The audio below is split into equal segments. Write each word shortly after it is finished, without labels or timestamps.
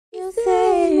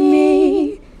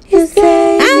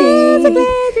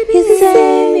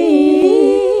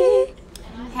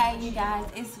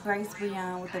Grace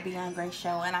Beyond with the Beyond Grace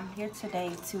Show, and I'm here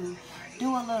today to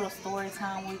do a little story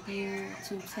time with you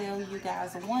to tell you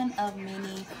guys one of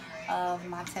many of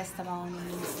my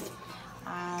testimonies.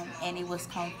 And it was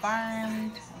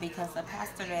confirmed because the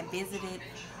pastor that visited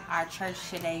our church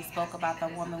today spoke about the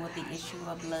woman with the issue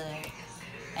of blood.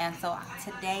 And so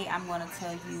today I'm going to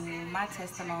tell you my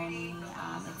testimony.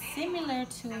 It's similar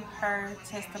to her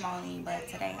testimony, but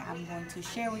today I'm going to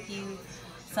share with you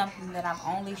something that I've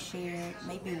only shared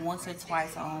maybe once or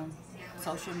twice on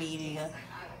social media.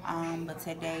 But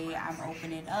today I'm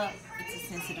opening up. It's a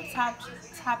sensitive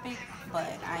topic, but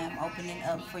I am opening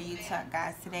up for you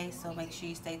guys today. So make sure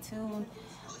you stay tuned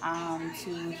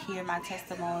to hear my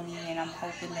testimony, and I'm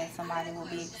hoping that somebody will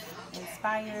be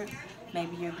inspired.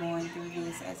 Maybe you're going through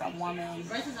this as a woman,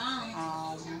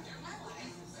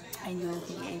 and you'll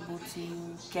be able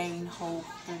to gain hope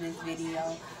through this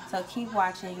video. So keep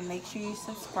watching, make sure you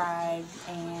subscribe,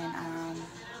 and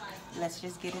let's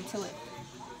just get into it.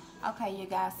 Okay, you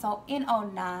guys, so in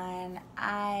 2009,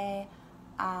 I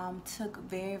took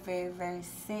very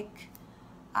sick.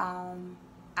 I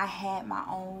had my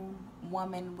own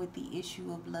woman with the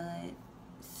issue of blood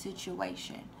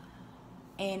situation.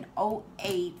 In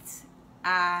 2008,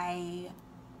 I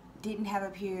didn't have a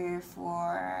period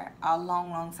for a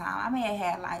long time. I may have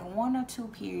had like 1 or 2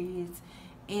 periods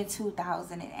in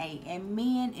 2008. And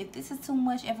men, if this is too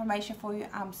much information for you,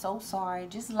 I'm so sorry.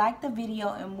 Just like the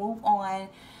video and move on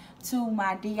to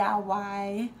my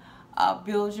DIY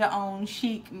build your own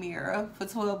chic mirror for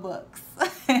 12 bucks.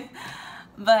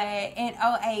 But in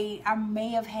 2008, I may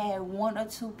have had 1 or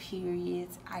 2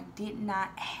 periods. I did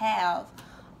not have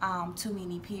too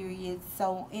many periods.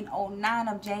 So in 2009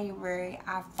 of January,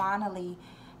 I finally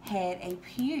had a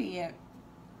period,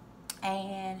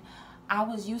 and I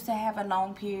was used to having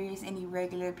long periods and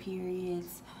irregular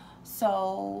periods,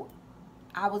 so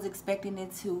I was expecting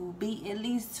it to be at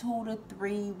least 2 to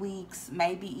 3 weeks,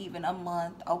 maybe even a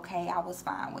month. Okay, I was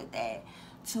fine with that,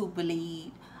 to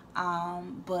bleed.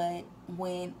 But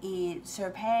when it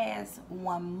surpassed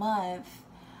 1 month,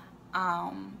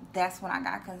 that's when I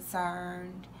got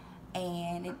concerned,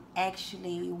 and it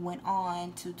actually went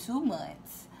on to 2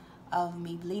 months of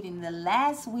me bleeding. The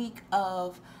last week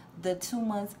of the 2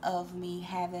 months of me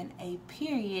having a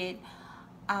period,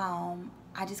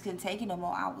 I just couldn't take it no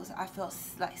more. I felt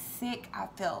like sick. I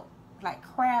felt like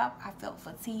crap. I felt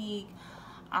fatigued.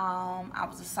 I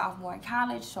was a sophomore in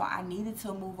college, so I needed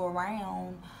to move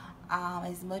around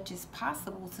as much as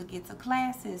possible to get to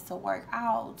classes, to work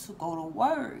out, to go to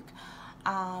work.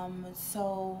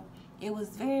 So it was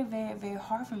very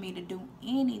hard for me to do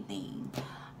anything.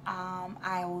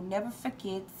 I will never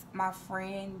forget my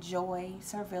friend Joy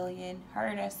Cervillian. Her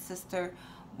and her sister,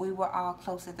 we were all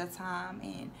close at the time,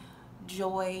 and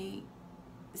Joy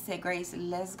said, "Grace,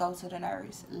 let's go to the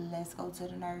nurse. Let's go to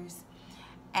the nurse."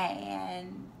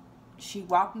 And she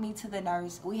walked me to the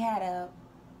nurse. We had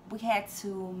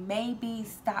to maybe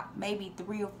stop maybe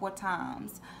 3 or 4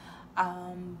 times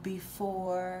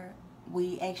before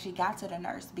we actually got to the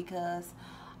nurse, because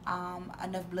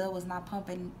enough blood was not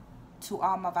pumping to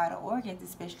all my vital organs,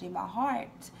 especially my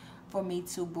heart, for me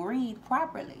to breathe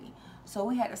properly. So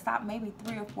we had to stop maybe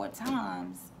 3 or 4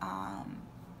 times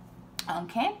on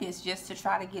campus just to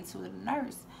try to get to the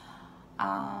nurse.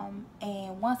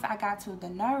 And once I got to the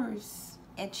nurse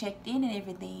and checked in and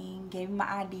everything, gave me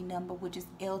my ID number, which is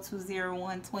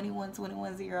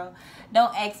L201-21210.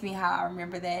 Don't ask me how I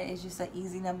remember that. It's just an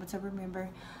easy number to remember.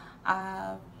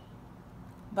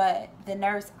 But the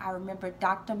nurse, I remember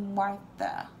Dr.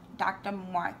 Martha,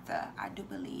 I do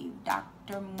believe,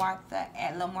 Dr. Martha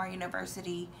at Lamar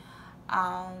University.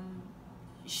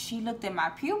 She looked at my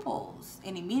pupils,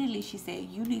 and immediately she said,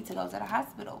 "You need to go to the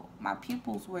hospital." My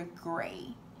pupils were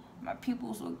gray. My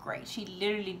pupils were gray. She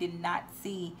literally did not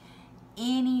see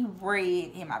any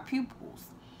red in my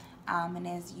pupils. And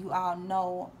as you all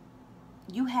know,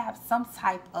 you have some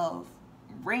type of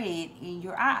red in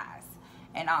your eyes.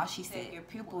 And all she said, "Your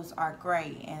pupils are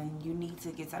gray and you need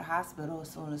to get to the hospital as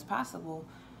soon as possible.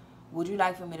 Would you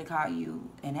like for me to call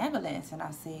you an ambulance?" And I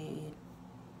said,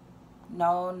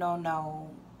 No.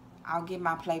 I'll get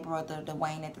my play brother,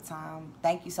 Dwayne, at the time.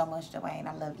 Thank you so much, Dwayne.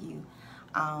 I love you.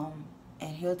 And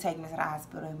he'll take me to the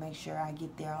hospital and make sure I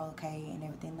get there okay and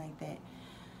everything like that.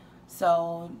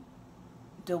 So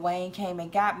Dwayne came and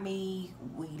got me.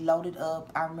 We loaded up.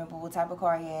 I remember what type of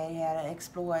car he had. He had an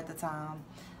Explorer at the time,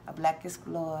 a black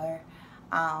Explorer.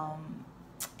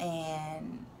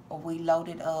 And we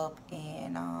loaded up,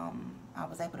 and I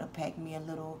was able to pack me a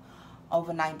little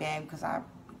overnight bag because I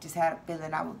just had a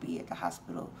feeling I would be at the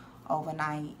hospital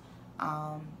overnight.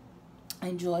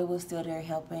 And Joy was still there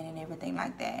helping and everything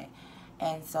like that.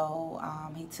 And so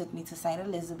he took me to St.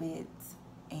 Elizabeth's,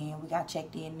 and we got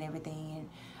checked in and everything. And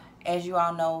as you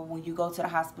all know, when you go to the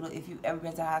hospital, if you've ever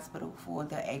been to the hospital before,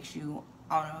 they'll ask you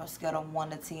on a scale of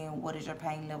 1 to 10, what is your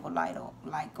pain level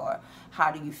like, or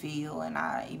how do you feel? And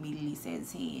I immediately said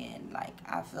 10. Like,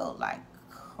 I felt like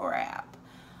crap.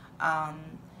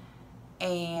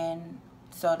 And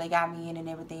so they got me in and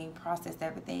everything, processed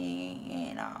everything,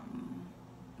 and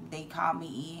they called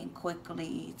me in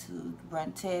quickly to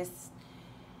run tests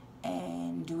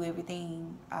and do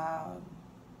everything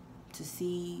to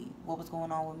see what was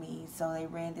going on with me. So they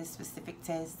ran this specific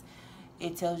test.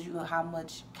 It tells you how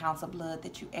much counts of blood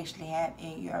that you actually have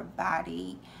in your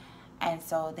body. And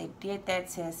so they did that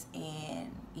test,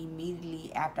 and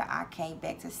immediately after I came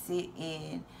back to sit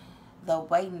in the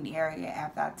waiting area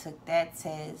after I took that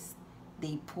test,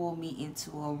 they pulled me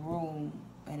into a room,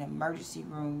 an emergency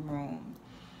room.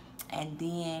 And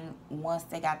then once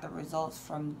they got the results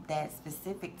from that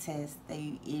specific test,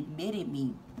 they admitted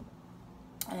me.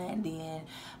 And then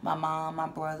my mom, my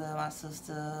brother, my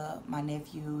sister, my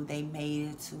nephew, they made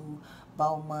it to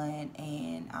Beaumont,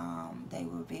 and they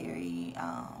were very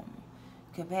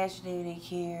compassionate. They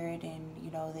cared, and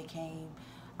you know, they came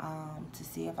to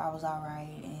see if I was all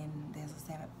right, and there's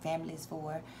a families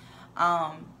for.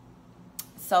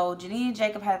 So Janine and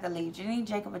Jacob had to leave. Janine,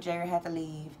 Jacob, and Jerry had to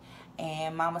leave,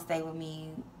 and Mama stayed with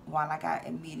me while I got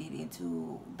admitted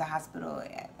into the hospital,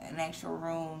 an actual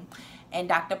room. And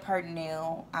Dr.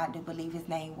 Pertnell, I do believe his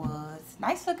name was,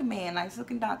 nice looking man, nice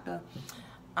looking doctor.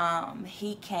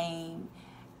 He came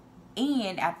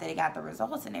in after they got the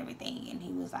results and everything, and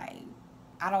he was like,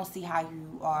 I don't see how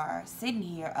you are sitting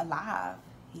here alive.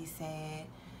 He said,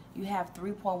 you have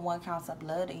 3.1 counts of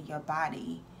blood in your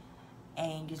body,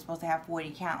 and you're supposed to have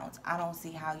 40 counts. I don't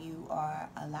see how you are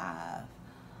alive.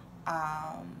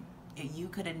 You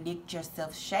could have nicked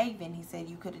yourself shaving. He said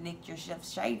you could have nicked yourself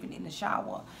shaving in the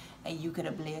shower, and you could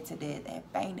have bled to death and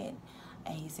fainted.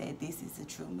 And he said this is a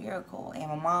true miracle. And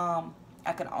my mom,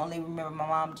 I could only remember my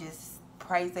mom just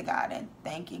praising God and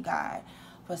thanking God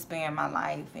for sparing my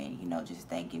life, and you know, just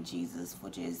thanking Jesus for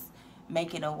just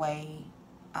making a way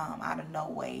out of no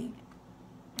way.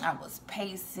 I was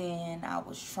pacing, I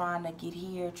was trying to get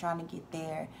here, trying to get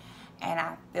there, and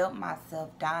I felt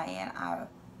myself dying. I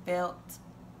felt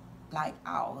like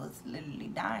I was literally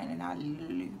dying, and I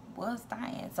literally was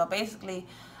dying. So basically,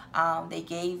 they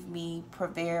gave me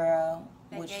Provera,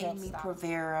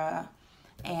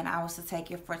 and I was to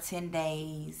take it for 10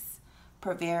 days.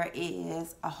 Provera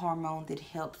is a hormone that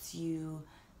helps you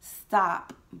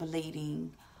stop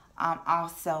bleeding.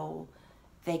 Also,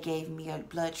 they gave me a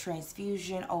blood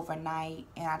transfusion overnight,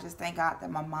 and I just thank God that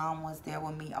my mom was there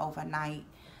with me overnight.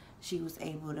 She was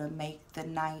able to make the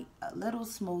night a little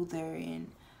smoother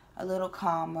and a little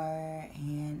calmer,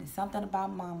 and it's something about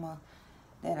Mama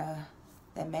that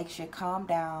makes you calm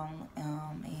down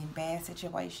in bad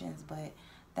situations. But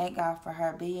thank God for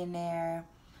her being there.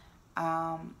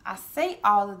 I say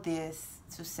all of this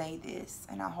to say this,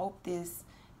 and I hope this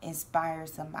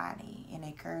inspires somebody and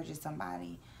encourages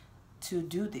somebody to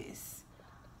do this.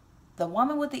 The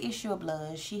woman with the issue of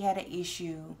blood, she had an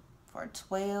issue for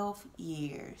 12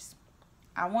 years.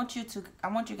 I want you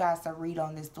guys to read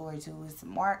on this story too. It's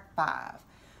Mark 5,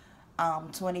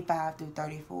 25 through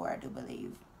 34, I do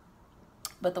believe.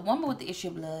 But the woman with the issue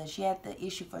of blood, she had the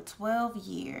issue for 12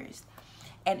 years.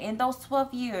 And in those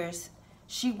 12 years,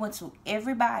 she went to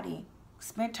everybody,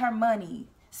 spent her money,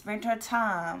 spent her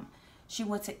time. She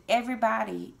went to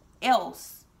everybody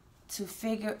else to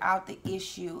figure out the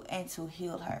issue and to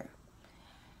heal her.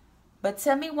 But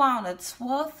tell me why on the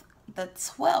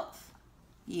 12th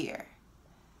year,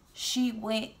 she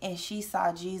went and she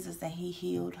saw Jesus and he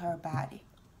healed her body.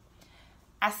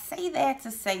 I say that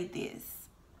to say this.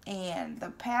 And the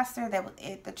pastor that was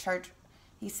at the church,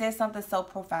 he said something so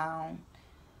profound.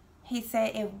 He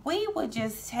said, if we would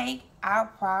just take our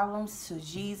problems to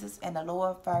Jesus and the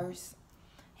Lord first,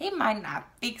 he might not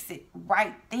fix it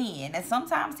right then. And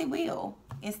sometimes he will,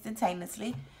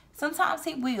 instantaneously. Sometimes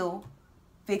he will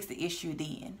fix the issue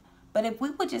then. But if we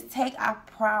would just take our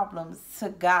problems to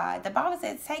God, the Bible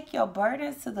says, take your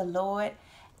burdens to the Lord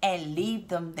and leave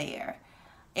them there.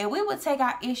 If we would take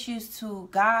our issues to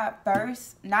God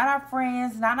first, not our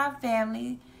friends, not our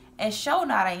family, and show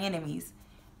not our enemies,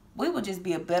 we would just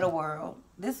be a better world.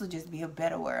 This would just be a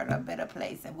better world, a better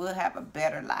place, and we'll have a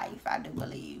better life, I do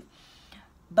believe.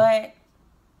 But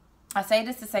I say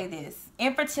this to say this.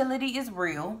 Infertility is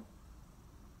real.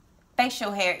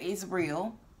 Facial hair is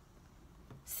real.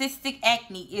 Cystic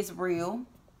acne is real.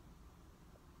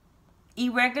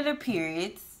 Irregular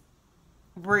periods,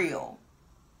 real.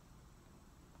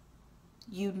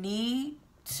 You need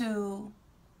to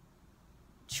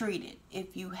treat it.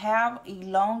 If you have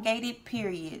elongated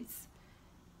periods,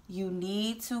 you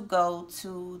need to go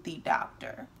to the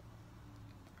doctor.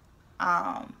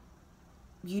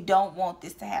 You don't want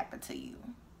this to happen to you.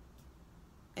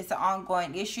 It's an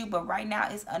ongoing issue, but right now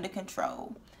it's under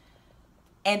control.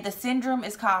 And the syndrome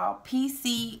is called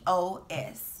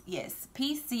PCOS. Yes,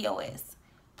 PCOS.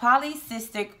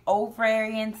 Polycystic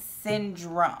ovarian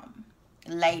syndrome.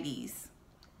 Ladies,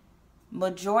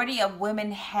 majority of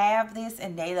women have this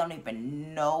and they don't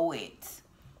even know it.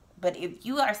 But if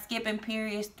you are skipping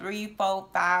periods 3, 4,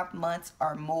 5 months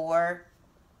or more,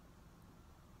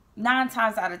 9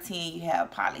 times out of 10 you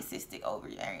have polycystic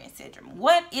ovarian syndrome.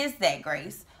 What is that,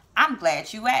 Grace? I'm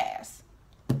glad you asked.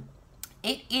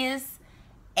 It is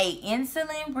a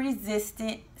insulin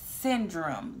resistant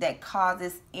syndrome that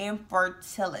causes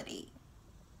infertility.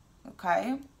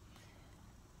 Okay?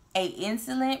 A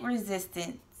insulin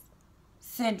resistant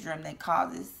syndrome that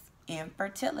causes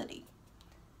infertility.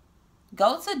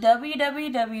 Go to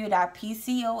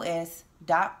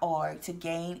www.pcos.org to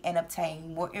gain and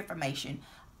obtain more information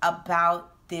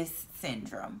about this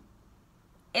syndrome.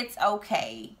 It's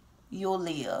okay. You'll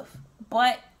live.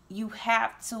 But you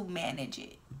have to manage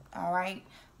it. All right?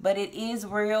 But it is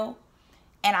real.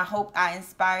 And I hope I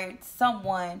inspired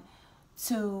someone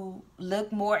to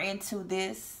look more into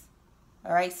this.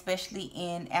 All right? Especially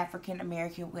in African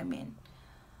American women.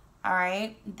 All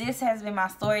right? This has been my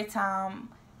story time.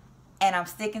 And I'm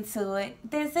sticking to it.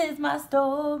 This is my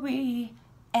story.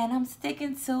 And I'm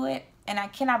sticking to it. And I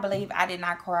cannot believe I did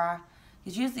not cry.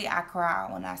 Because usually I cry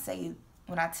when I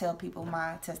tell people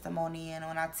my testimony and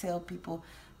when I tell people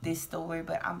this story.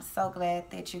 But I'm so glad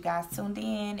that you guys tuned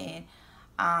in and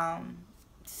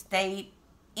stayed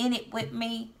in it with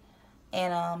me.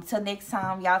 And until next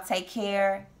time, y'all take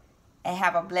care and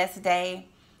have a blessed day.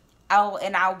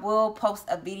 I will post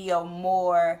a video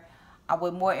more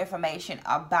with more information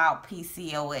about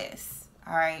PCOS.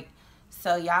 All right.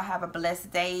 So y'all have a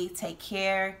blessed day. Take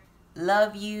care.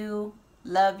 Love you.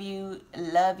 Love you.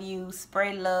 Love you.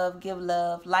 Spread love. Give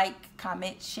love. Like,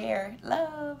 comment, share.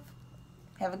 Love.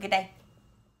 Have a good day.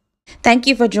 Thank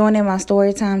you for joining my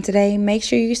story time today. Make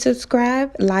sure you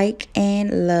subscribe, like,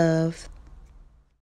 and love.